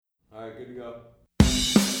Alright, good to go.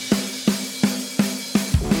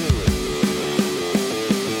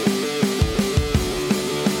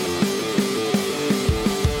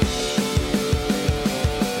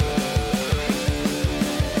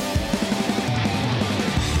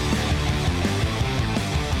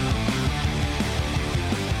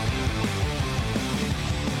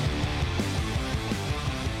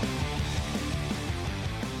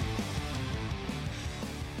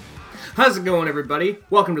 How's it going, everybody?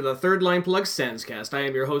 Welcome to the Third Line Plug Senscast. I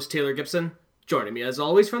am your host, Taylor Gibson. Joining me, as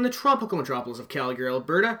always, from the tropical metropolis of Calgary,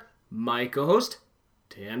 Alberta, my co-host,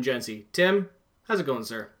 Tim Jency. Tim, how's it going,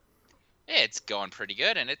 sir? It's going pretty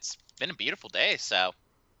good, and it's been a beautiful day, so...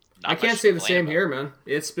 I can't say the same here, man.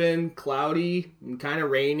 It's been cloudy and kind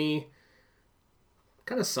of rainy.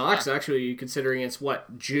 Kind of sucks, actually, considering it's,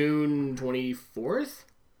 June 24th?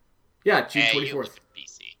 Yeah, June 24th. You live in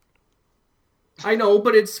BC. I know,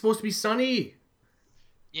 but it's supposed to be sunny.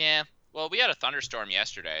 Yeah, well, we had a thunderstorm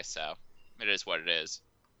yesterday, so it is what it is.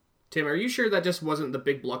 Tim, are you sure that just wasn't the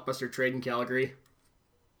big blockbuster trade in Calgary?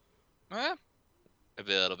 Well, a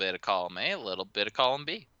little bit of column A, a little bit of column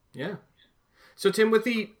B. Yeah. So, Tim, with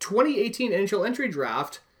the 2018 NHL entry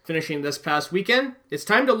draft finishing this past weekend, it's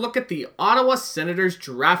time to look at the Ottawa Senators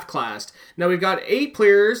draft class. Now, we've got 8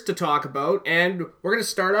 players to talk about, and we're going to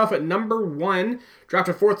start off at number 1,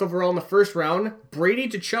 drafted 4th overall in the first round, Brady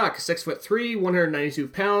Tkachuk, 6'3", 192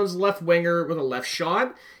 pounds, left winger with a left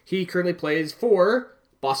shot. He currently plays for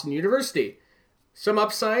Boston University. Some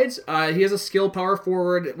upsides, he has a skilled power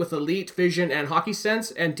forward with elite vision and hockey sense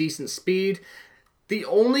and decent speed. The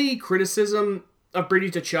only criticism of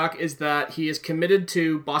Brady Tkachuk is that he is committed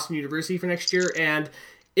to Boston University for next year, and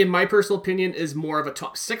in my personal opinion is more of a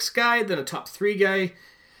top 6 guy than a top 3 guy.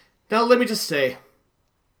 Now let me just say,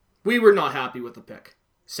 we were not happy with the pick.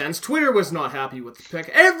 Sens Twitter was not happy with the pick.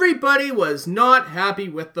 Everybody was not happy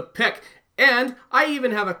with the pick. And I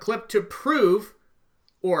even have a clip to prove,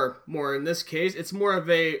 or more in this case, it's more of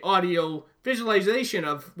a audio visualization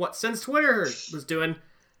of what Sens Twitter was doing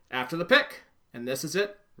after the pick. And this is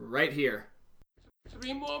it right here.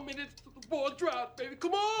 3 more minutes to the ball drop, baby.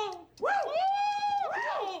 Come on! Woo!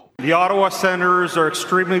 Woo! The Ottawa Senators are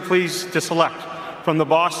extremely pleased to select from the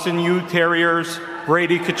Boston U Terriers,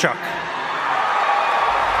 Brady Tkachuk.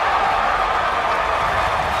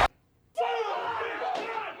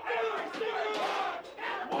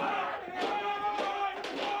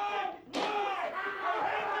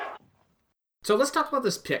 So let's talk about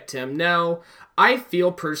this pick, Tim. Now, I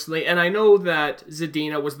feel personally, and I know that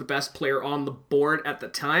Zadina was the best player on the board at the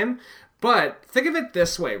time, but think of it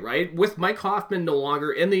this way, right? With Mike Hoffman no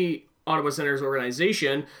longer in the Ottawa Senators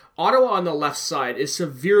organization, Ottawa on the left side is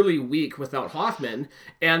severely weak without Hoffman,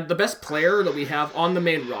 and the best player that we have on the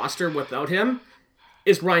main roster without him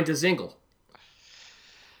is Ryan Dzingel.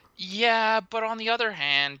 Yeah, but on the other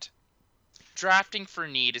hand, drafting for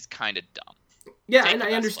need is kind of dumb. Yeah, and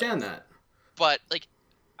I understand that. But,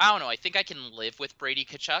 I don't know, I think I can live with Brady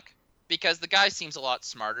Tkachuk, because the guy seems a lot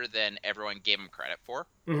smarter than everyone gave him credit for.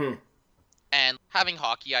 Mm-hmm. And having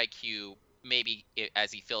hockey IQ, maybe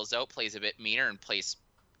as he fills out, plays a bit meaner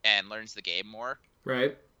and learns the game more.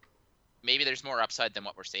 Right. Maybe there's more upside than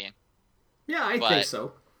what we're seeing. Yeah, I think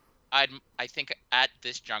so. I think at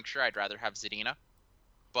this juncture, I'd rather have Zadina,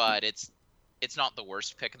 but it's not the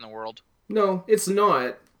worst pick in the world. No, it's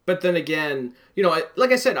not. But then again,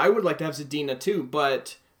 like I said, I would like to have Zadina too,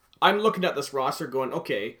 but I'm looking at this roster going,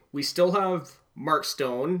 okay, we still have Mark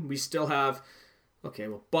Stone. We still have,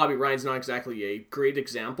 Bobby Ryan's not exactly a great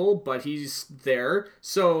example, but he's there.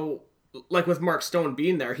 So, like with Mark Stone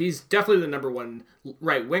being there, he's definitely the number 1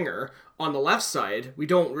 right winger. On the left side, we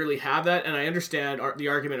don't really have that, and I understand the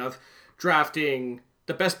argument of drafting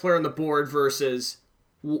the best player on the board versus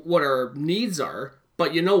what our needs are.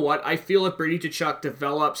 But you know what? I feel if Brady Tkachuk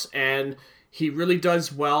develops and he really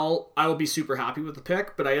does well, I will be super happy with the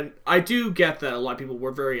pick. But I do get that a lot of people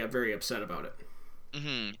were very, very upset about it.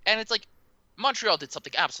 Mm-hmm. And it's like, Montreal did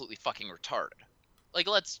something absolutely fucking retarded.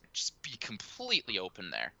 Let's just be completely open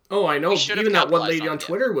there. Oh, I know. Even that one lady on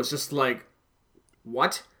Twitter was just like,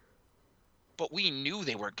 what? But we knew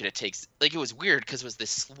they weren't going to take... it was weird because it was this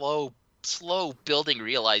slow building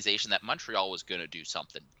realization that Montreal was going to do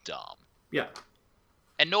something dumb. Yeah.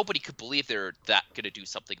 And nobody could believe they were going to do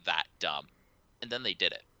something that dumb. And then they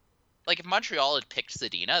did it. If Montreal had picked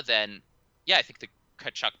Zadina, then, yeah, I think the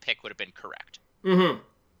Tkachuk pick would have been correct. Mm-hmm.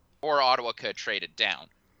 Or Ottawa could have traded down.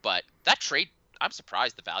 But that trade, I'm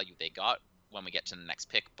surprised the value they got when we get to the next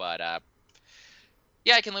pick. But,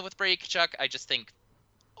 yeah, I can live with Brady Tkachuk. I just think...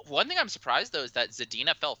 One thing I'm surprised, though, is that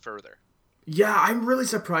Zadina fell further. Yeah, I'm really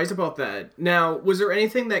surprised about that. Now, was there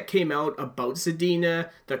anything that came out about Zadina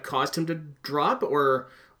that caused him to drop, or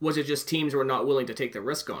was it just teams were not willing to take the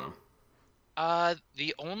risk on him?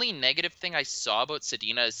 The only negative thing I saw about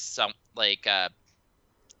Sedina is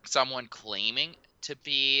someone claiming to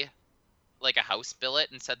be like a house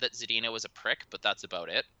billet and said that Zadina was a prick, but that's about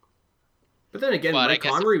it. But then again, But I Mike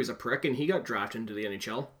guess Connery was a prick, and he got drafted into the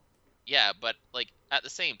NHL. yeah, but like at the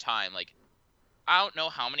same time, like I don't know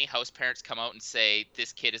how many house parents come out and say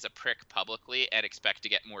this kid is a prick publicly and expect to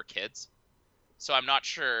get more kids. So I'm not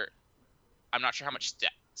sure. I'm not sure how much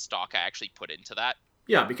stock I actually put into that.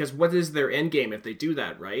 Yeah, because what is their end game if they do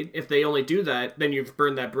that, right? If they only do that, then you've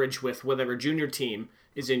burned that bridge with whatever junior team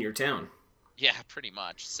is in your town. Yeah, pretty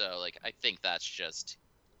much. So like I think that's just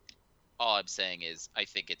all I'm saying is I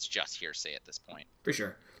think it's just hearsay at this point. For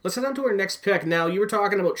sure. Let's head on to our next pick. Now, you were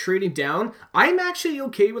talking about trading down. I'm actually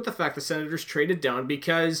okay with the fact the Senators traded down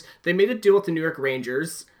because they made a deal with the New York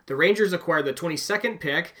Rangers. The Rangers acquired the 22nd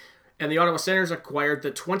pick, and the Ottawa Senators acquired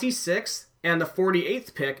the 26th and the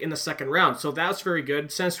 48th pick in the second round. So that's very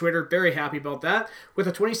good. Sens Twitter, very happy about that. With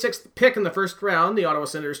the 26th pick in the first round, the Ottawa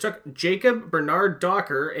Senators took Jacob Bernard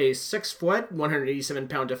Docker, a 6-foot,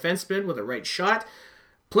 187-pound defenseman with a right shot,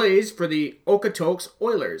 plays for the Okotoks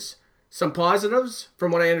Oilers. Some positives,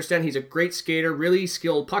 from what I understand, he's a great skater, really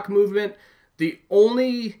skilled puck movement. The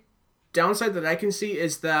only downside that I can see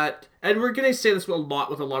is that, and we're going to say this a lot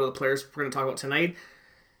with a lot of the players we're going to talk about tonight,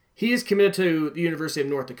 he is committed to the University of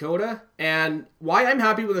North Dakota, and why I'm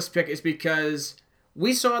happy with this pick is because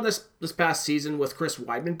we saw this past season with Chris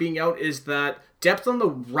Weidman being out, is that depth on the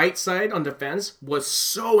right side on defense was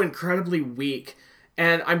so incredibly weak.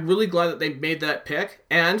 And I'm really glad that they made that pick.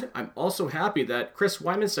 And I'm also happy that Chris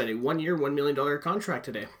Weidman signed a 1-year, $1 million contract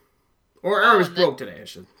today. Or it was broke today, I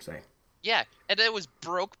should say. Yeah, and it was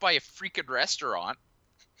broke by a freaking restaurant.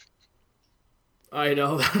 I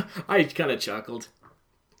know. I kind of chuckled.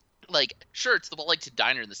 Like, sure, it's the Wellington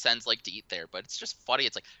Diner and the Sens like to eat there, but it's just funny.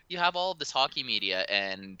 It's like, you have all of this hockey media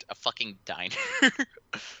and a fucking diner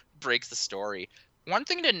breaks the story. One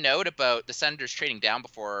thing to note about the Senators trading down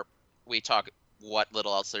before we talk what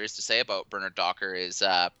little else there is to say about Bernard Docker is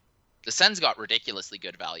the Sens got ridiculously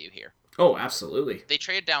good value here. Oh, absolutely. They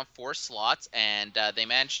traded down 4 slots, and they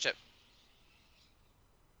managed to...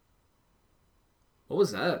 What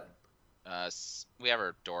was that? We have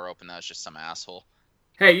our door open. That was just some asshole.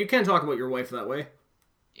 Hey, you can't talk about your wife that way.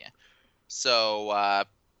 Yeah. So,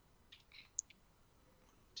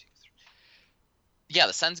 yeah,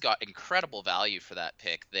 the Sens got incredible value for that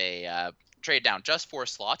pick. They traded down just 4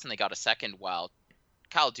 slots, and they got a second, while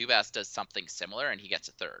Kyle Dubas does something similar, and he gets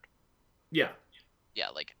a third. Yeah. Yeah,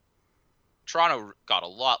 like, Toronto got a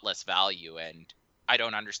lot less value, and I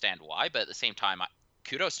don't understand why, but at the same time,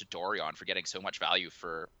 kudos to Dorion for getting so much value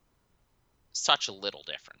for such a little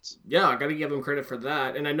difference. Yeah, I got to give him credit for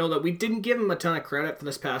that. And I know that we didn't give him a ton of credit for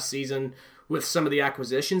this past season with some of the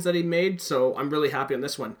acquisitions that he made, so I'm really happy on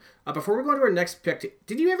this one. Before we go to our next pick,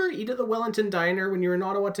 did you ever eat at the Wellington Diner when you were in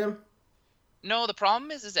Ottawa, Tim? No, the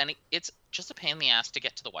problem is it's just a pain in the ass to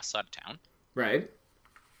get to the west side of town. Right.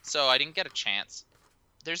 So I didn't get a chance.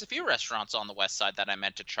 There's a few restaurants on the west side that I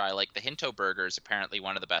meant to try, like the Hinto Burger is apparently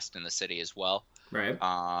one of the best in the city as well. Right.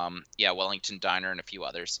 Yeah, Wellington Diner and a few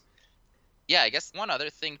others. Yeah, I guess one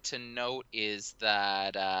other thing to note is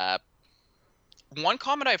that one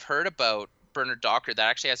comment I've heard about Bernard Docker that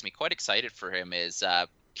actually has me quite excited for him is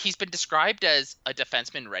he's been described as a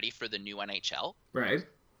defenseman ready for the new NHL. Right.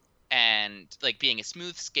 And like being a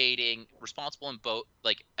smooth skating, responsible in both,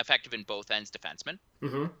 like effective in both ends defenseman.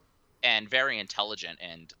 Mm-hmm. And very intelligent.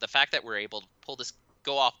 And the fact that we're able to pull this,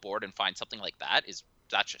 go off board and find something like that's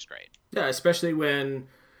just great. Yeah, especially when,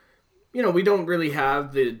 we don't really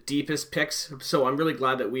have the deepest picks, so I'm really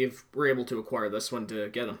glad that we're able to acquire this one to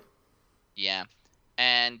get him. Yeah,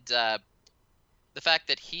 and the fact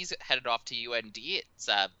that he's headed off to UND,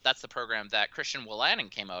 that's the program that Christian Wolanin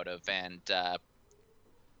came out of, and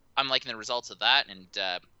I'm liking the results of that, and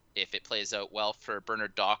if it plays out well for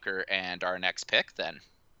Bernard Docker and our next pick, then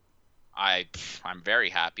I'm very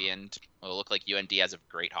happy, and it'll look like UND has a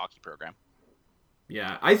great hockey program.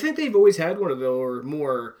 Yeah, I think they've always had one of the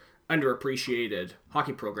more underappreciated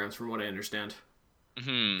hockey programs, from what I understand.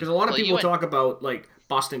 Because a lot of people talk about like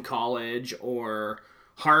Boston College or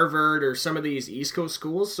Harvard or some of these East Coast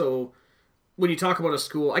schools. So when you talk about a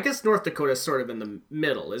school, I guess North Dakota is sort of in the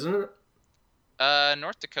middle, isn't it?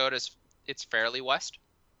 North Dakota's it's fairly west.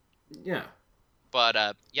 Yeah.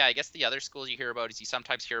 But yeah, I guess the other schools you hear about is you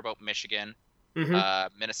sometimes hear about Michigan,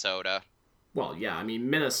 Minnesota. Well, yeah, I mean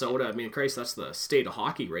Minnesota. I mean, Christ, that's the state of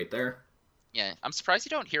hockey right there. Yeah, I'm surprised you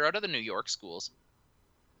don't hear out of the New York schools.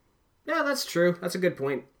 Yeah, that's true. That's a good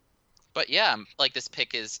point. But yeah, like this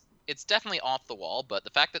pick it's definitely off the wall, but the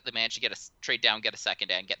fact that they managed to get a trade down, get a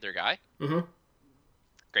second, and get their guy,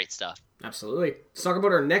 great stuff. Absolutely. Let's talk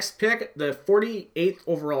about our next pick, the 48th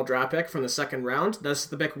overall draft pick from the second round. That's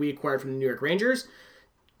the pick we acquired from the New York Rangers.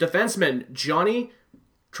 Defenseman Johnny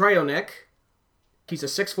Tryonek. He's a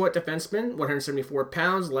 6-foot defenseman, 174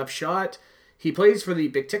 pounds, left shot. He plays for the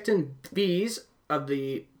Bicticton Bees of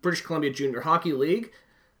the British Columbia Junior Hockey League.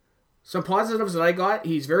 Some positives that I got,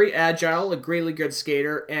 he's very agile, a really good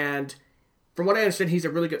skater, and from what I understand, he's a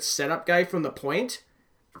really good setup guy from the point.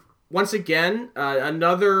 Once again,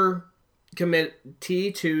 another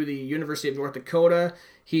committee to the University of North Dakota.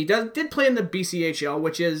 He did play in the BCHL,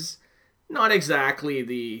 which is not exactly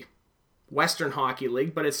the Western Hockey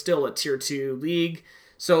League, but it's still a Tier 2 league.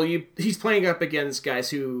 So he's playing up against guys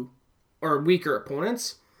who are weaker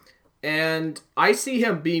opponents. And I see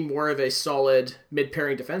him being more of a solid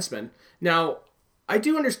mid-pairing defenseman. Now, I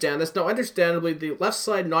do understand this. Now, understandably, the left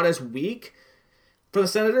side not as weak for the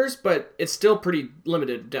Senators, but it's still pretty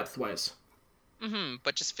limited depth-wise.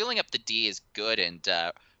 But just filling up the D is good, and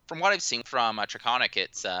from what I've seen from Trachonic,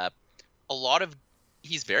 it's a lot of...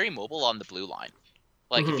 He's very mobile on the blue line.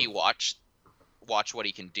 Like, if you watch what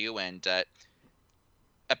he can do, and this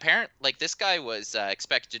guy was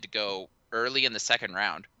expected to go early in the second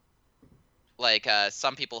round. Like,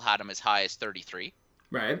 some people had him as high as 33.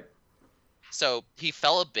 Right. So he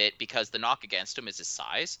fell a bit because the knock against him is his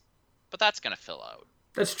size, but that's going to fill out.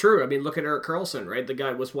 That's true. I mean, look at Erik Karlsson, right? The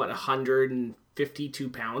guy was, 152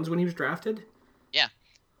 pounds when he was drafted? Yeah.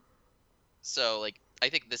 So, like, I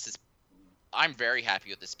think I'm very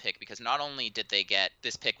happy with this pick because not only did they get...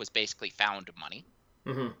 This pick was basically found money.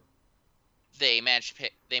 They managed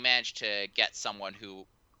to get someone who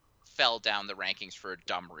fell down the rankings for a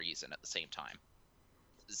dumb reason at the same time.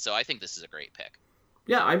 So I think this is a great pick.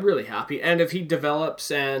 Yeah, I'm really happy. And if he develops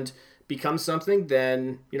and becomes something,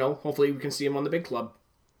 then, hopefully we can see him on the big club.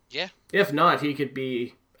 Yeah. If not, he could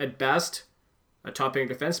be, at best, a top-pairing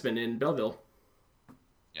defenseman in Belleville.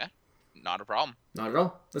 Yeah, not a problem. Not at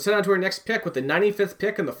all. Let's head on to our next pick with the 95th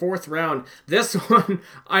pick in the 4th round. This one,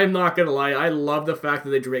 I'm not going to lie, I love the fact that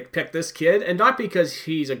they picked this kid, and not because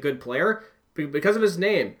he's a good player, but because of his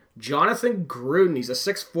name. Jonathan Gruden. He's a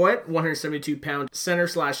 6-foot, 172-pound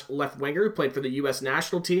center/left winger who played for the U.S.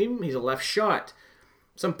 national team. He's a left shot.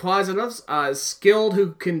 Some positives: skilled,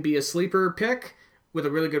 who can be a sleeper pick with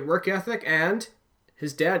a really good work ethic, and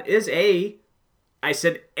his dad is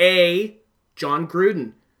John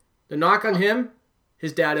Gruden. The knock on him: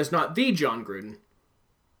 his dad is not the John Gruden.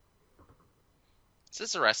 Is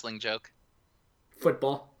this a wrestling joke?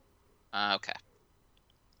 Football. Okay.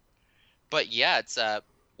 But yeah, it's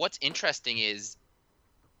what's interesting is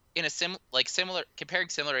in a comparing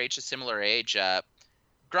similar age to similar age,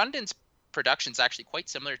 Grundon's production is actually quite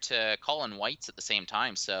similar to Colin White's at the same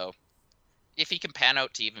time. So if he can pan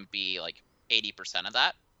out to even be like 80% of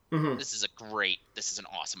that, this is an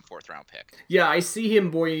awesome 4th round pick. Yeah, I see him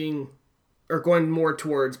going more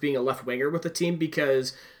towards being a left winger with the team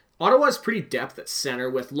because Ottawa's pretty depth at center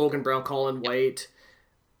with Logan Brown, Colin White.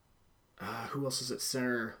 Who else is at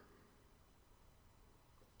center?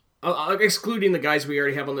 Excluding the guys we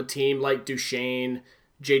already have on the team, like Duchesne,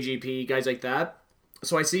 JGP, guys like that.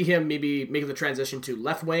 So I see him maybe making the transition to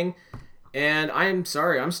left wing. And I'm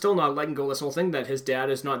sorry, I'm still not letting go of this whole thing that his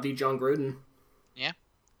dad is not the John Gruden. Yeah.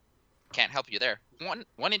 Can't help you there.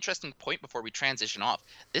 One interesting point before we transition off.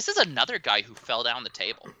 This is another guy who fell down the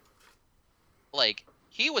table. Like,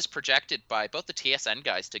 he was projected by both the TSN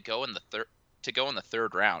guys to go in the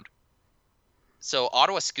third round. So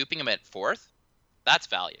Ottawa scooping him at 4th, that's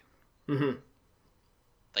value.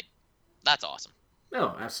 Like, that's awesome.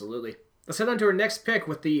 Oh, absolutely. Let's head on to our next pick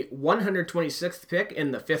with the 126th pick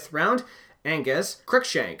in the 5th round, Angus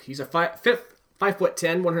Cruikshank. He's a 5'10",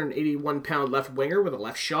 181-pound left winger with a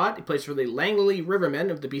left shot. He plays for the Langley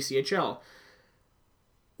Rivermen of the BCHL.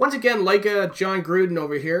 Once again, like John Gruden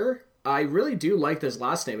over here, I really do like this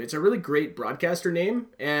last name. It's a really great broadcaster name,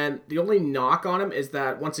 and the only knock on him is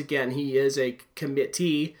that, once again, he is a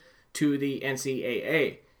committee to the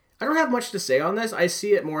NCAA. I don't have much to say on this. I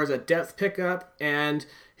see it more as a depth pickup, and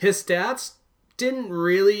his stats didn't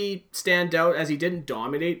really stand out as he didn't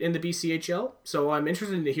dominate in the BCHL. So I'm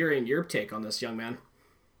interested in hearing your take on this young man.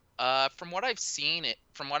 From what I've seen,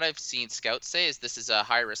 scouts say is this is a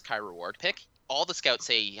high risk, high reward pick. All the scouts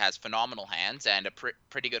say he has phenomenal hands and a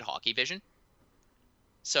pretty good hockey vision.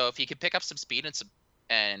 So if he could pick up some speed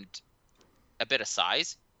and a bit of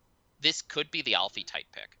size, this could be the Alfie type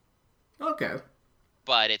pick. Okay.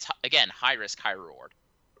 But it's, again, high risk, high reward.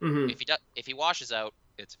 If he washes out,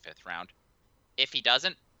 it's a 5th round. If he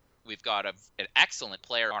doesn't, we've got an excellent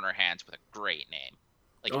player on our hands with a great name.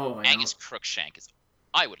 Like, I Angus know. Crookshank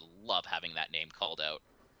I would love having that name called out.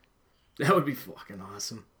 That would be fucking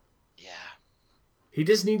awesome. Yeah. He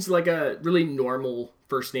just needs like a really normal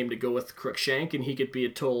first name to go with Crookshank, and he could be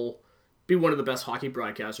one of the best hockey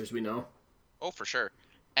broadcasters we know. Oh, for sure.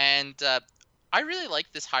 And I really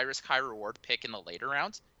like this high risk, high reward pick in the later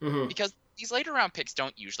rounds because these later round picks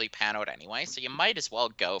don't usually pan out anyway. So you might as well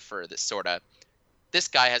go for this sort of, this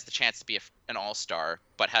guy has the chance to be an all-star,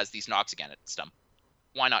 but has these knocks against him.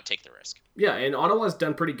 Why not take the risk? Yeah, and Ottawa's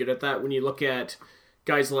done pretty good at that. When you look at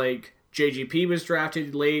guys like JGP was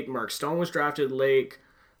drafted late, Mark Stone was drafted late,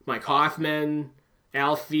 Mike Hoffman,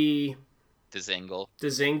 Alfie, Dzingel,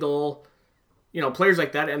 players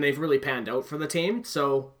like that, and they've really panned out for the team.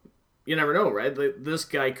 So you never know, right? This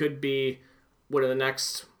guy could be one of the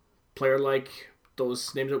next player like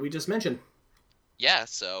those names that we just mentioned. Yeah,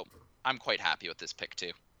 so I'm quite happy with this pick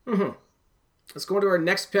too. Let's go to our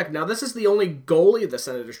next pick. Now, this is the only goalie the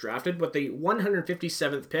Senators drafted with the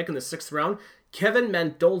 157th pick in the 6th round. Kevin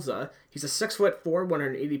Mendoza. He's a 6'4",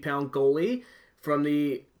 180-pound goalie from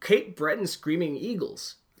the Cape Breton Screaming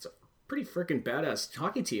Eagles. It's a pretty freaking badass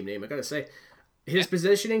hockey team name, I gotta say. His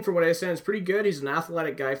positioning, from what I understand, is pretty good. He's an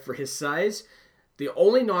athletic guy for his size. The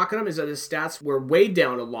only knock on him is that his stats were weighed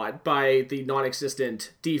down a lot by the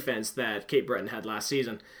non-existent defense that Cape Breton had last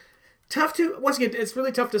season. Once again, it's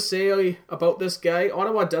really tough to say about this guy.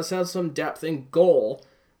 Ottawa does have some depth in goal,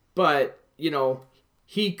 but,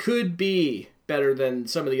 he could be better than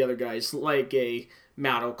some of the other guys, like a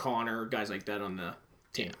Matt O'Connor, guys like that on the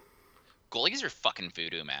team. Goalies are fucking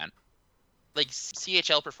voodoo, man. Like,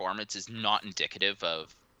 CHL performance is not indicative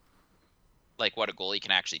of, like, what a goalie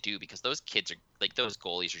can actually do, because those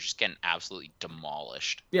goalies are just getting absolutely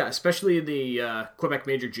demolished. Yeah, especially the Quebec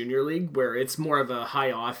Major Junior League, where it's more of a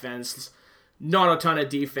high offense, not a ton of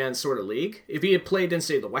defense sort of league. If he had played in,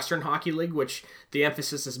 say, the Western Hockey League, which the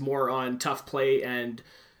emphasis is more on tough play and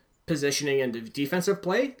positioning and defensive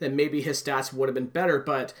play, then maybe his stats would have been better.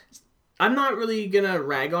 But I'm not really going to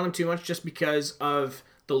rag on him too much just because of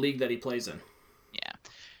the league that he plays in. Yeah.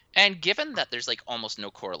 And given that there's like almost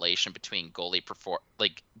no correlation between goalie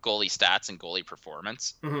stats and goalie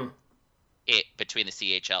performance, between the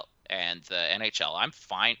CHL and the NHL, I'm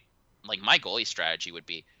fine. Like, my goalie strategy would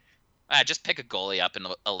be just pick a goalie up in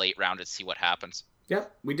a late round and see what happens. Yeah,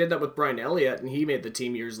 we did that with Brian Elliott, and he made the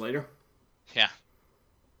team years later. Yeah.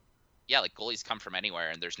 Yeah, like, goalies come from anywhere,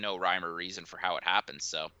 and there's no rhyme or reason for how it happens,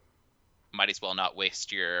 so might as well not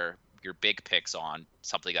waste your big picks on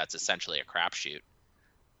something that's essentially a crapshoot.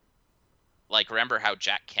 Like, remember how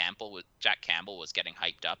Jack Campbell was getting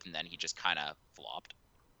hyped up, and then he just kind of flopped?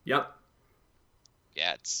 Yep.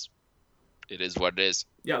 Yeah, it is what it is.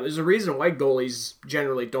 Yeah, there's a reason why goalies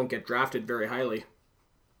generally don't get drafted very highly.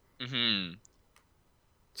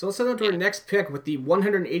 So let's head on to our next pick with the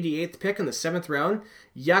 188th pick in the 7th round.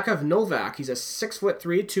 Yakov Novak. He's a 6'3",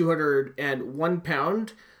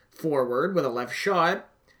 201-pound forward with a left shot.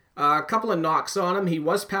 A couple of knocks on him. He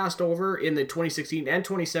was passed over in the 2016 and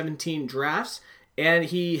 2017 drafts, and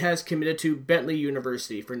he has committed to Bentley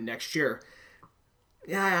University for next year.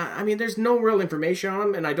 Yeah, I mean, there's no real information on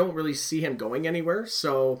him, and I don't really see him going anywhere,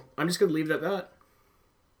 so I'm just going to leave it at that.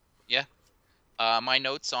 Yeah. My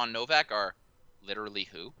notes on Novak are literally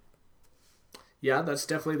who? Yeah, that's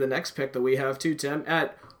definitely the next pick that we have too, Tim.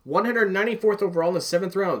 At 194th overall in the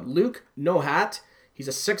 7th round, Luke Nohat. He's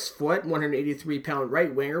a 6', 183-pound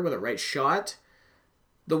right winger with a right shot.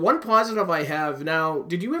 The one positive I have now,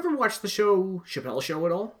 did you ever watch the show Chappelle Show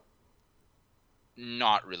at all?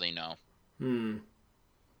 Not really, no.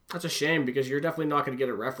 That's a shame, because you're definitely not going to get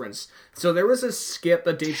a reference. So there was a skit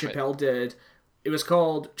that Dave Chappelle did. It was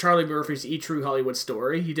called Charlie Murphy's E! True Hollywood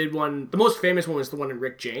Story. He did one, the most famous one was the one in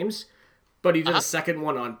Rick James, but he did a second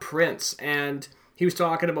one on Prince, and he was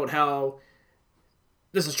talking about how,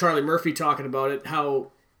 this is Charlie Murphy talking about it,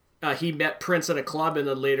 how he met Prince at a club and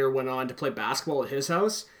then later went on to play basketball at his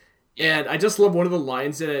house. Yeah. And I just love one of the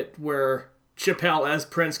lines in it where Chappelle, as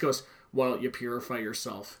Prince, goes, "Why don't you purify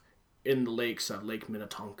yourself in the lakes of Lake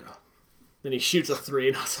Minnetonka?" Then he shoots a 3,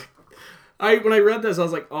 and I was like, when I read this, I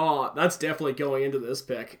was like, oh, that's definitely going into this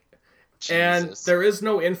pick. Jesus. And there is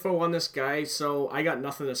no info on this guy, so I got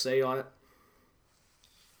nothing to say on it.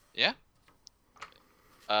 Yeah.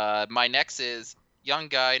 My next is young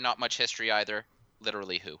guy, not much history either.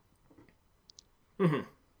 Literally who?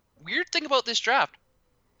 Weird thing about this draft.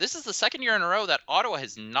 This is the second year in a row that Ottawa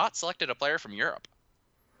has not selected a player from Europe.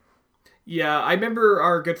 Yeah, I remember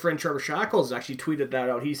our good friend Trevor Shackles actually tweeted that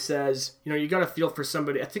out. He says, you got to feel for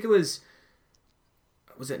somebody. I think it was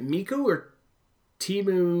it Mikko or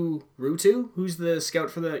Teemu Ruutu, who's the scout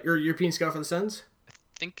for the European scout for the Sens. I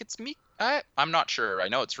think it's me. I'm not sure. I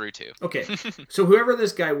know it's Ruutu. Okay, so whoever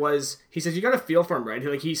this guy was, he says you got to feel for him,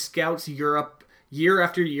 right? He scouts Europe year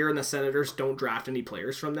after year, and the Senators don't draft any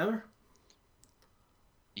players from there.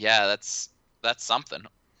 Yeah, that's something.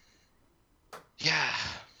 Yeah,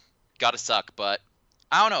 gotta suck, but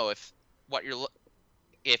I don't know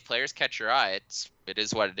if players catch your eye, it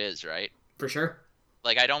is what it is, right? For sure.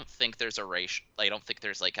 Like, I don't think there's I don't think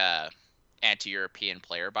there's like a anti-European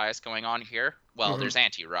player bias going on here. Well, there's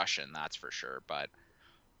anti-Russian, that's for sure, but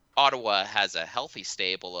Ottawa has a healthy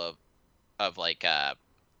stable of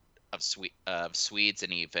Swedes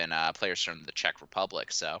and even players from the Czech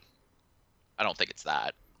Republic, so I don't think it's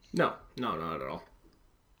that. No, not at all.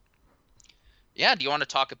 Yeah, do you want to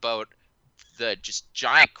talk about the just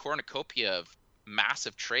giant cornucopia of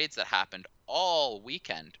massive trades that happened all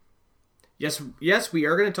weekend? Yes, we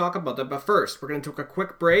are going to talk about that, but first, we're going to take a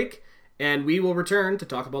quick break, and we will return to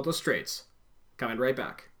talk about those trades. Coming right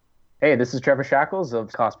back. Hey, this is Trevor Shackles of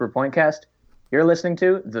Cosper Pointcast. You're listening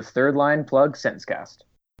to the Third Line Plug Sensecast.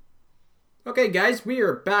 Okay, guys, we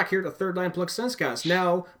are back here to Third Line Plug Sensecast.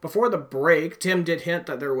 Now, before the break, Tim did hint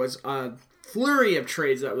that there was a flurry of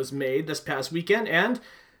trades that was made this past weekend, and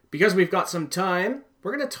because we've got some time,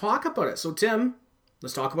 we're going to talk about it. So, Tim,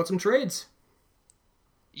 let's talk about some trades.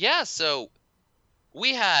 Yeah, so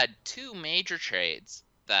we had two major trades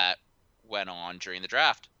that went on during the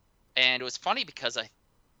draft. And it was funny because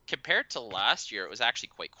compared to last year, it was actually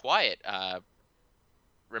quite quiet.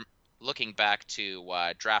 Looking back to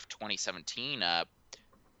draft 2017,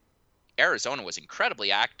 Arizona was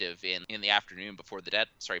incredibly active in the afternoon before the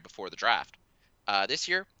draft. This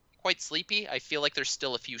year, quite sleepy. I feel like there's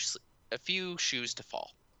still a few shoes to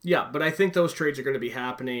fall. Yeah, but I think those trades are going to be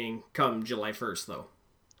happening come July 1st, though.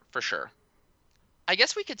 For sure. I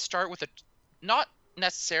guess we could start with not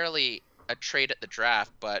necessarily a trade at the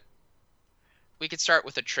draft, but we could start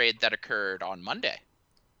with a trade that occurred on Monday.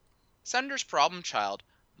 Senators' problem child,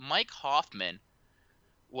 Mike Hoffman,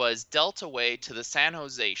 was dealt away to the San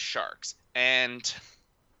Jose Sharks, and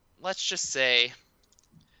let's just say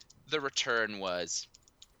the return was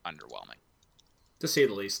underwhelming. To say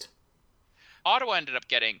the least. Ottawa ended up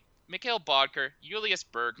getting Mikhail Bodker, Julius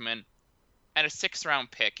Bergman, and a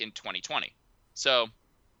 6th-round pick in 2020. So,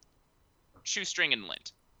 shoestring and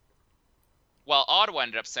lint. While Ottawa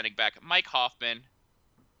ended up sending back Mike Hoffman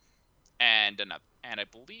and I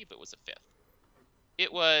believe it was a 5th.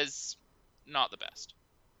 It was not the best.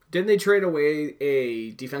 Didn't they trade away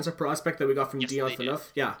a defensive prospect that we got from Dion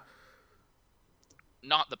Phaneuf? Yeah.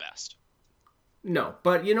 Not the best. No,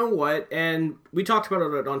 but you know what? And we talked about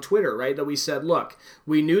it on Twitter, right? That we said, look,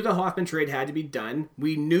 we knew the Hoffman trade had to be done.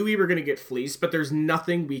 We knew we were going to get fleeced, but there's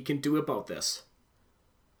nothing we can do about this.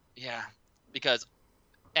 Yeah, because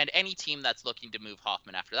and any team that's looking to move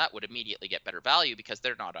Hoffman after that would immediately get better value because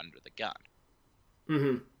they're not under the gun.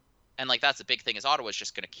 Mm-hmm. And like that's the big thing is Ottawa's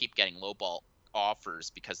just going to keep getting lowball offers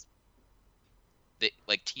because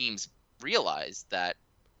teams realize that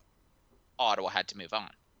Ottawa had to move on.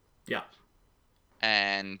 Yeah.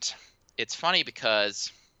 And it's funny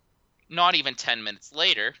because not even 10 minutes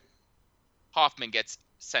later, Hoffman gets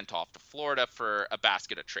sent off to Florida for a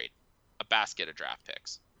basket of draft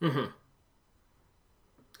picks. Mm-hmm.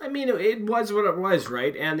 I mean, it was what it was,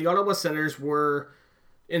 right? And the Ottawa Senators were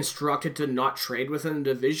instructed to not trade within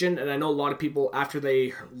the division, and I know a lot of people, after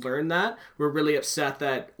they learned that, were really upset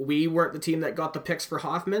that we weren't the team that got the picks for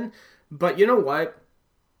Hoffman. But you know what?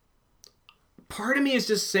 Part of me is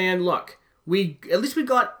just saying, look, at least we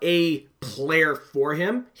got a player for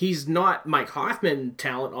him. He's not Mike Hoffman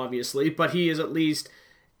talent, obviously, but he is at least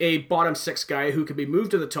a bottom 6 guy who could be moved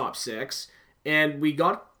to the top 6, and we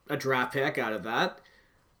got a draft pick out of that.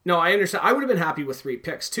 No, I understand. I would have been happy with 3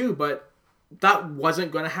 picks too, but that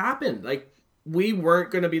wasn't going to happen. Like, we weren't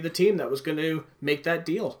going to be the team that was going to make that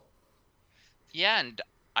deal. Yeah, and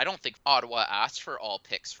I don't think Ottawa asked for all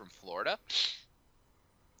picks from Florida.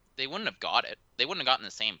 They wouldn't have got it. They wouldn't have gotten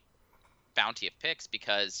the same bounty of picks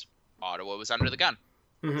because Ottawa was under the gun.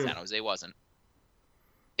 Mm-hmm. San Jose wasn't.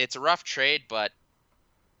 It's a rough trade, but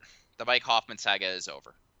the Mike Hoffman saga is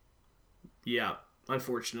over. Yeah,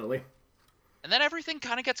 unfortunately. And then everything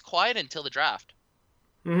kind of gets quiet until the draft.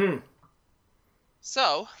 Mm-hmm.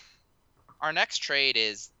 So, our next trade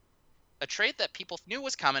is a trade that people knew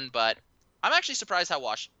was coming, but I'm actually surprised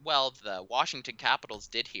how well the Washington Capitals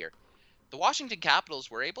did here. The Washington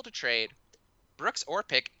Capitals were able to trade Brooks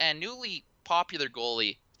Orpik and newly popular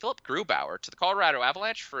goalie Philip Grubauer to the Colorado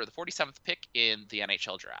Avalanche for the 47th pick in the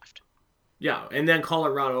NHL draft. Yeah, and then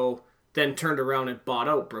Colorado then turned around and bought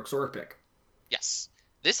out Brooks Orpik. Yes.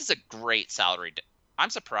 This is a great salary I'm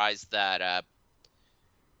surprised that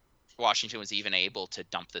Washington was even able to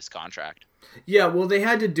dump this contract. Yeah, well, they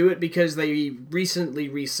had to do it because they recently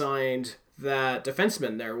re-signed that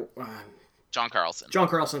defenseman there. John Carlson. John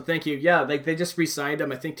Carlson, thank you. Yeah, they just re-signed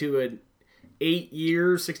him, I think, to an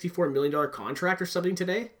 8-year, $64 million contract or something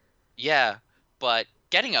today. Yeah, but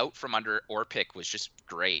getting out from under Orpik was just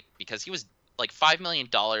great because he was like $5 million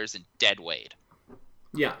in dead weight.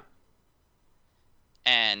 Yeah.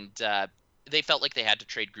 And they felt like they had to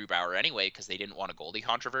trade Grubauer anyway because they didn't want a goalie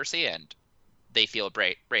controversy, and they feel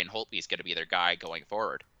Braden Holtby is going to be their guy going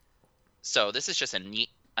forward. So this is just a neat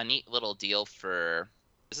little deal for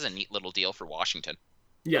Washington.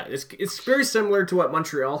 Yeah, it's very similar to what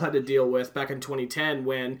Montreal had to deal with back in 2010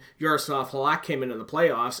 when Yaroslav Halak came into the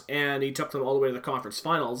playoffs and he took them all the way to the conference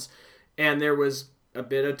finals. And there was a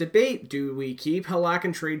bit of debate. Do we keep Halak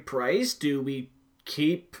and trade Price? Do we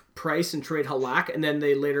keep Price and trade Halak? And then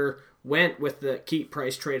they later went with the keep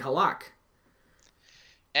Price, trade Halak.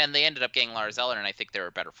 And they ended up getting Lars Eller, and I think they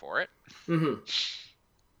were better for it. Mm-hmm.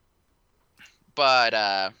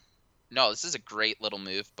 But no, this is a great little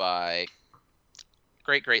move by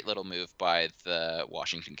the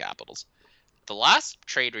Washington Capitals. The last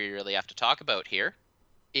trade we really have to talk about here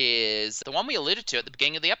is the one we alluded to at the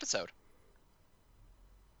beginning of the episode.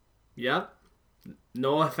 Yep.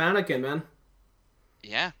 Noah Fanakin, man.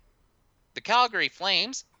 Yeah. The Calgary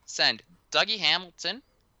Flames send Dougie Hamilton,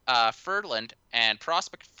 Ferdland, and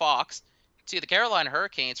Prospect Fox to the Carolina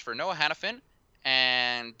Hurricanes for Noah Hanifin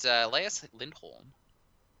and Elias Lindholm.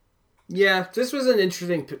 Yeah, this was an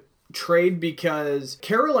interesting trade because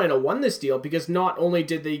Carolina won this deal because not only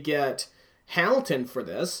did they get Hamilton for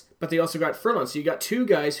this, but they also got Ferdland. So you got two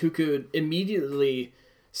guys who could immediately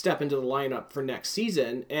step into the lineup for next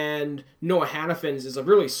season. And Noah Hanifin is a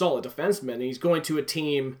really solid defenseman. He's going to a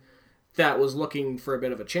team that was looking for a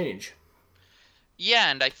bit of a change.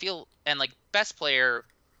 Yeah, and I feel, and like best player,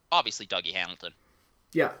 obviously Dougie Hamilton.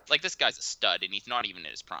 Yeah. Like this guy's a stud, and he's not even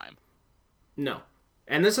in his prime. No.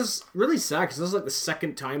 And this is really sad because this is like the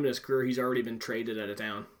second time in his career he's already been traded out of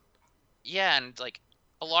town. Yeah, and like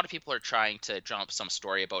a lot of people are trying to drum up some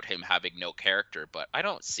story about him having no character, but I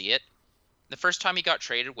don't see it. The first time he got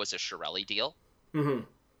traded was a Chiarelli deal. Mm-hmm.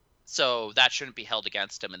 So that shouldn't be held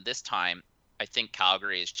against him. And this time, I think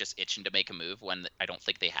Calgary is just itching to make a move when I don't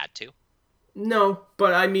think they had to. No,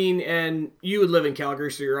 but I mean, and you would live in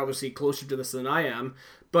Calgary, so you're obviously closer to this than I am.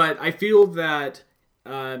 But I feel that,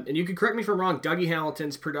 and you can correct me if I'm wrong, Dougie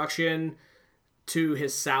Hamilton's production to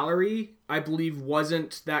his salary, I believe,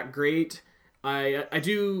 wasn't that great. I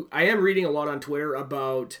am reading a lot on Twitter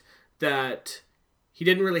about that he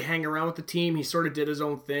didn't really hang around with the team. He sort of did his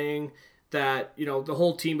own thing. That, you know, the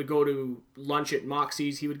whole team would go to lunch at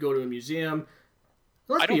Moxie's. He would go to a museum.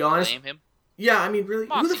 Let's be honest. Blame him. Yeah, I mean, really,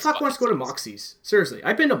 Moxie's who the fuck wants to go to sucks. Moxie's? Seriously,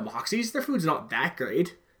 I've been to Moxie's. Their food's not that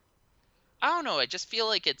great. I don't know. I just feel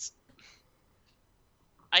like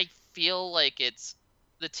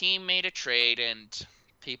the team made a trade and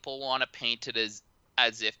people want to paint it as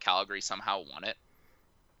if Calgary somehow won it.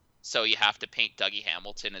 So you have to paint Dougie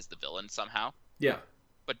Hamilton as the villain somehow. Yeah.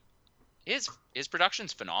 But his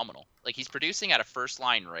production's phenomenal. Like, he's producing at a first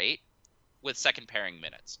line rate with second pairing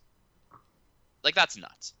minutes. Like, that's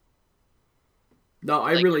nuts. No,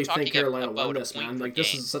 I Like, really we're talking think Carolina about won a this, point man. per Like,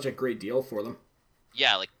 this game. is such a great deal for them.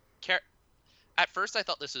 Yeah, like, at first I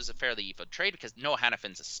thought this was a fairly even trade because Noah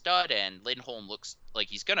Hanifin's a stud and Lindholm looks like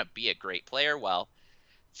he's going to be a great player. Well,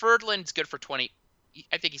 Ferdland's good for 20.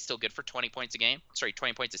 I think he's still good for 20 points a game. Sorry,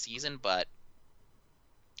 20 points a season, but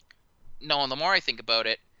no, and the more I think about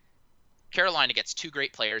it, Carolina gets two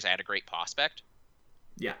great players and a great prospect.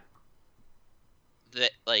 Yeah.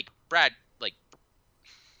 That, like, Brad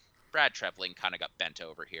Trevling kind of got bent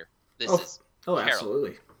over here. Oh, Carolina.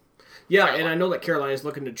 absolutely. Yeah, Carolina. and I know that Carolina's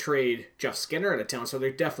looking to trade Jeff Skinner out of town, so they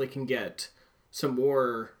definitely can get some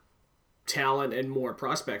more talent and more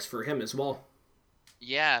prospects for him as well.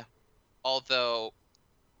 Yeah, although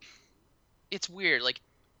it's weird. Like,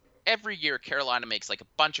 every year Carolina makes like a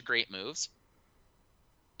bunch of great moves,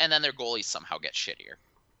 and then their goalies somehow get shittier.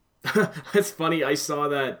 That's funny. I saw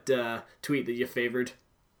that tweet that you favored.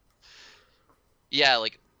 Yeah,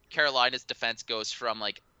 like Carolina's defense goes from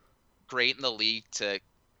like great in the league to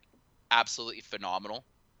absolutely phenomenal.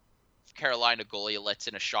 Carolina goalie lets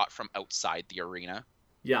in a shot from outside the arena.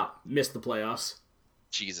 Yeah, missed the playoffs.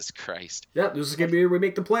 Jesus Christ. Yeah, this is going to be where we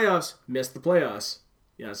make the playoffs. Missed the playoffs.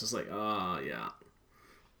 Yeah, it's just like, yeah.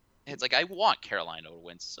 It's like, I want Carolina to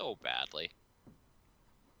win so badly.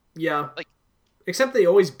 Yeah. Like, except they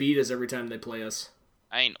always beat us every time they play us.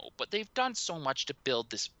 I know, but they've done so much to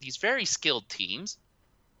build these very skilled teams,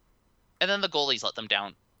 and then the goalies let them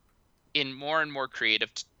down in more and more creative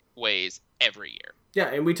ways every year. Yeah,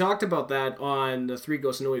 and we talked about that on the 3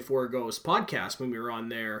 Ghosts and Only 4 Ghosts podcast when we were on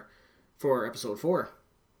there for episode 4.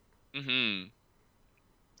 Mm-hmm.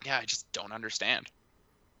 Yeah, I just don't understand.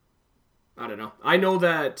 I don't know. I know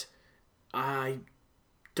that I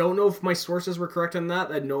don't know if my sources were correct on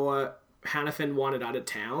that Noah Hannafin wanted out of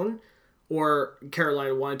town or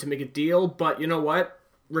Carolina wanted to make a deal, but you know what?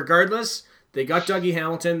 Regardless, they got Dougie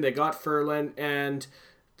Hamilton, they got Ferland, and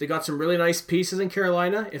they got some really nice pieces in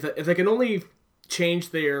Carolina. If they can only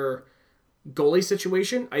change their goalie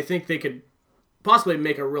situation, I think they could possibly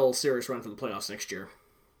make a real serious run for the playoffs next year.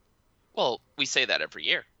 Well, we say that every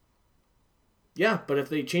year. Yeah, but if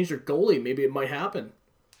they change their goalie, maybe it might happen.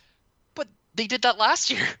 But they did that last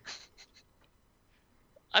year.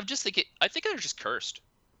 I'm just thinking, I think they're just cursed.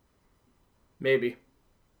 Maybe.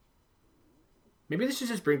 Maybe they should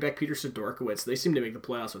just bring back Peter Sidorkowicz. They seem to make the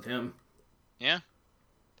playoffs with him. Yeah.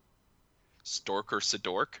 Stork or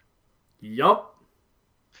Sidork. Yup.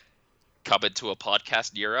 Coming to a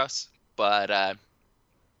podcast near us. But,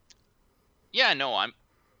 yeah, no,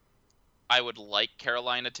 I would like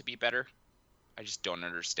Carolina to be better. I just don't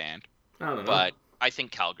understand. I don't know. But I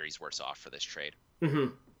think Calgary's worse off for this trade.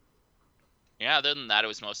 Mm-hmm. Yeah, other than that, it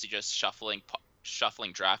was mostly just shuffling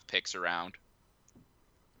draft picks around.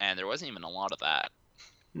 And there wasn't even a lot of that.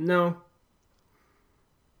 No.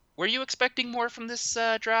 Were you expecting more from this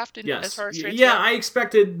draft Yes. as far as trades Yeah, go? I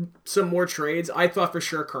expected some more trades. I thought for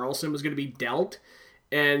sure Karlsson was going to be dealt.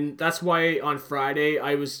 And that's why on Friday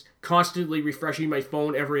I was constantly refreshing my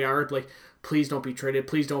phone every hour. Like, please don't be traded.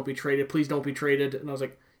 Please don't be traded. Please don't be traded. And I was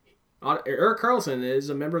like, Erik Karlsson is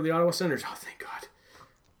a member of the Ottawa Senators. Oh, thank God.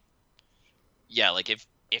 Yeah, like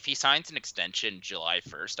if he signs an extension July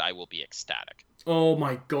 1st, I will be ecstatic. Oh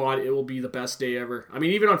my God, it will be the best day ever. I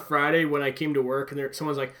mean, even on Friday when I came to work and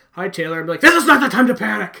someone's like, "Hi Taylor," I'm like, "This is not the time to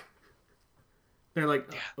panic." They're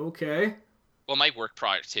like, "Okay." Well, my work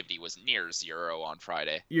productivity was near 0 on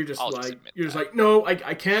Friday. You're just I'll like, admit you're just that. like, "No,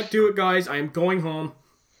 I can't do it, guys. I am going home."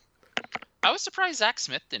 I was surprised Zach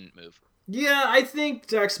Smith didn't move. Yeah, I think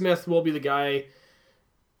Zach Smith will be the guy.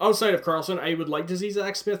 Outside of Karlsson, I would like to see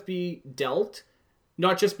Zach Smith be dealt.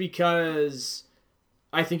 Not just because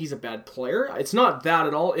I think he's a bad player. It's not that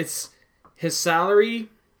at all. It's his salary,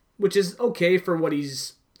 which is okay for what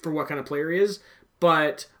kind of player he is.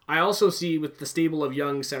 But I also see with the stable of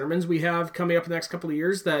young centermen we have coming up in the next couple of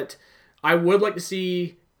years that I would like to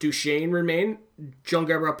see Duchesne remain,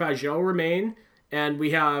 Jean-Gabriel Pageau remain, and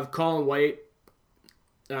we have Colin White,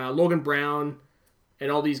 Logan Brown, and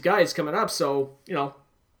all these guys coming up. So,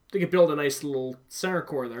 they could build a nice little center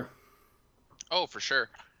core there. Oh, for sure.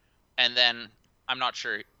 And then I'm not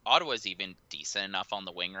sure Ottawa's even decent enough on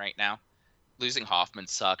the wing right now. Losing Hoffman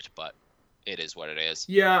sucked, but it is what it is.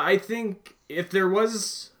 Yeah, I think if there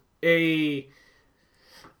was a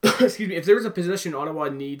if there was a position Ottawa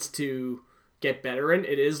needs to get better in,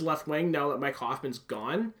 it is left wing now that Mike Hoffman's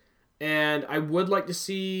gone. And I would like to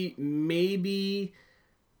see maybe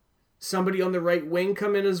somebody on the right wing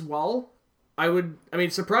come in as well.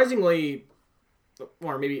 Surprisingly,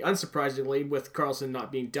 or maybe unsurprisingly, with Karlsson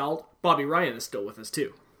not being dealt, Bobby Ryan is still with us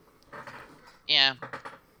too. Yeah.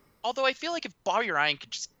 Although I feel like if Bobby Ryan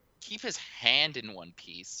could just keep his hand in one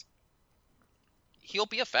piece, he'll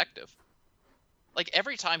be effective. Like,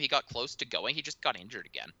 every time he got close to going, he just got injured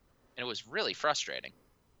again. And it was really frustrating.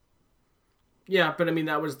 Yeah, but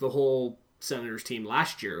that was the whole Senators team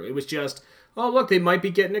last year. It was just, oh, look, they might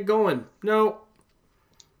be getting it going. No.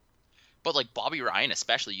 But, like, Bobby Ryan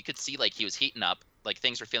especially, you could see, like, he was heating up. Like,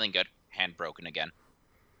 things were feeling good. Hand broken again.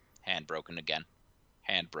 Hand broken again.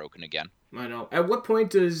 Hand broken again. I know. At what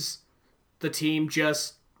point does the team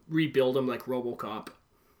just rebuild him like RoboCop?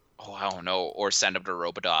 Oh, I don't know. Or send him to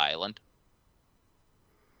Roboda Island.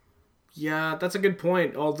 Yeah, that's a good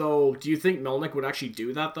point. Although, do you think Melnyk would actually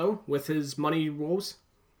do that, though, with his money woes?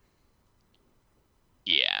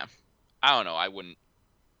 Yeah. I don't know. I wouldn't.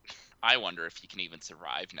 I wonder if he can even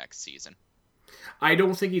survive next season. I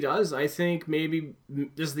don't think he does. I think maybe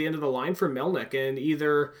this is the end of the line for Melnyk, and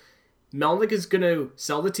either Melnyk is going to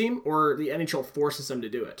sell the team or the NHL forces him to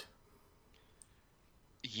do it.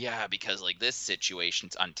 Yeah, because, like, this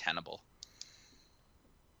situation's untenable.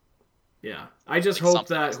 Yeah. I just Like, hope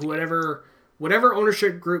that whatever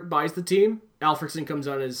ownership group buys the team, Alfredsson comes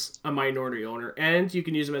on as a minority owner, and you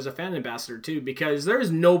can use him as a fan ambassador, too, because there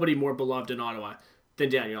is nobody more beloved in Ottawa than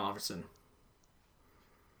Daniel Alfredsson.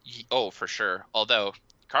 Oh, for sure. Although,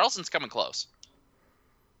 Karlsson's coming close.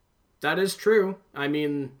 That is true. He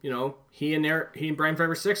and Brian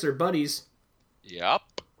 5-6 are buddies. Yep.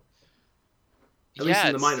 At least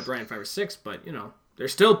in the mind of Brian 5-6, but, they're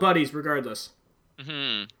still buddies regardless.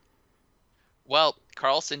 Mm-hmm. Well,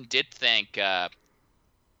 Carlson did thank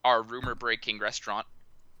our rumor-breaking restaurant,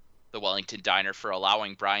 the Wellington Diner, for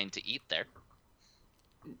allowing Brian to eat there.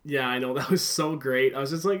 Yeah, I know. That was so great. I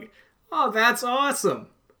was just like, oh, that's awesome.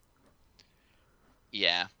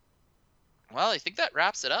 Yeah. Well, I think that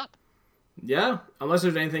wraps it up. Yeah, unless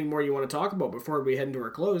there's anything more you want to talk about before we head into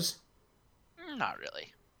our close. Not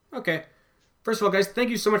really. Okay. First of all, guys,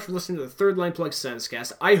 thank you so much for listening to the Third Line Plug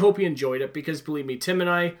Sensecast. I hope you enjoyed it because, believe me, Tim and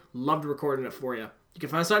I loved recording it for you. You can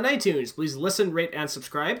find us on iTunes. Please listen, rate, and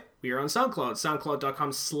subscribe. We are on SoundCloud,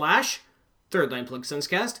 soundcloud.com/Third Line Plug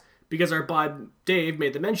Sensecast. Because our bud Dave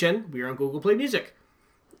made the mention, we are on Google Play Music.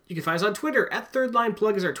 You can find us on Twitter. At Third Line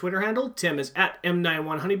Plug is our Twitter handle. Tim is at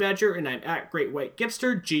M91HoneyBadger, and I'm at Great White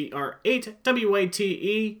Gipster,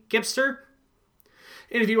 GR8WATE Gipster.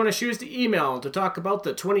 And if you want to shoot us the email to talk about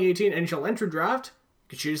the 2018 NHL Entry Draft, you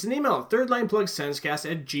can shoot us an email,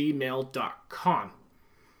 thirdlineplugSensecast@gmail.com.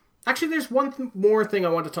 Actually, there's one more thing I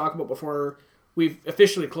want to talk about before we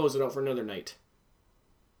officially close it out for another night.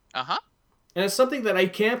 Uh-huh. And it's something that I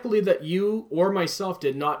can't believe that you or myself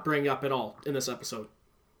did not bring up at all in this episode.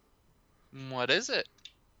 What is it?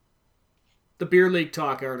 The Beer League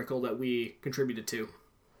Talk article that we contributed to.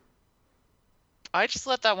 I just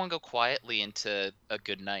let that one go quietly into a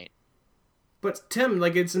good night. But Tim,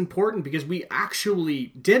 it's important because we actually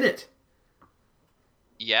did it.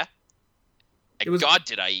 Yeah? God,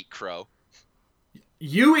 did I eat crow.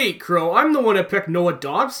 You ate crow. I'm the one that picked Noah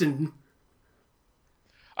Dobson.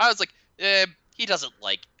 I was like, he doesn't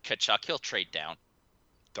like Tkachuk. He'll trade down.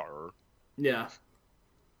 Durr. Yeah.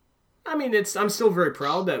 I mean, I'm still very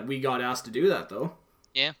proud that we got asked to do that, though.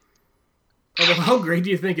 Yeah. Although, how great do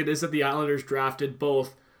you think it is that the Islanders drafted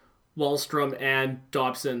both Wahlstrom and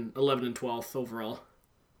Dobson 11 and 12th overall?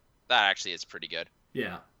 That actually is pretty good.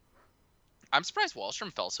 Yeah. I'm surprised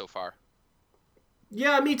Wahlstrom fell so far.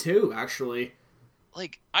 Yeah, me too, actually.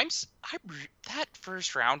 That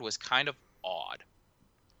first round was kind of odd.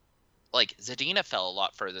 Zadina fell a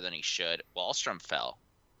lot further than he should. Wahlstrom fell.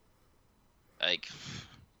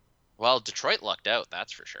 Detroit lucked out,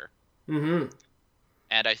 that's for sure. Mm-hmm.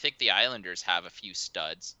 And I think the Islanders have a few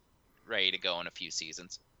studs ready to go in a few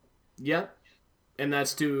seasons. Yeah. And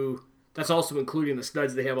that's also including the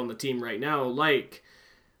studs they have on the team right now, like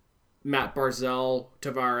Matt Barzal,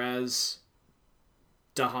 Tavares,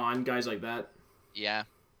 Dahan, guys like that. Yeah.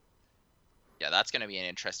 Yeah, that's going to be an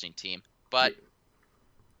interesting team. But,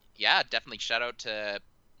 yeah, definitely shout out to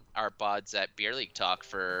our buds at Beer League Talk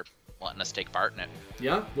for letting us take part in it.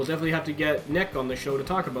 Yeah, we'll definitely have to get Nick on the show to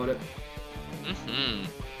talk about it. Mm-hmm.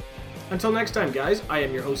 Until next time, guys, I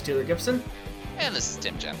am your host, Taylor Gibson. And this is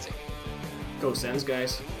Tim Jensen. Go Sens,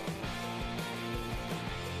 guys.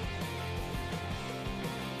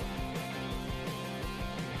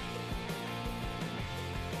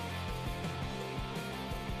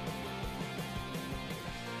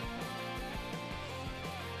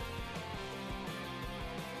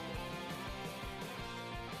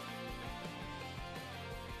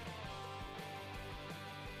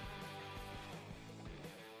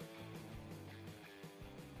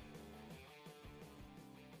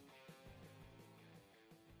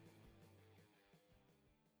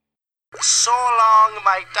 So long,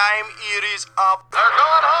 my time here is up. They're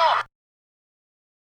going home.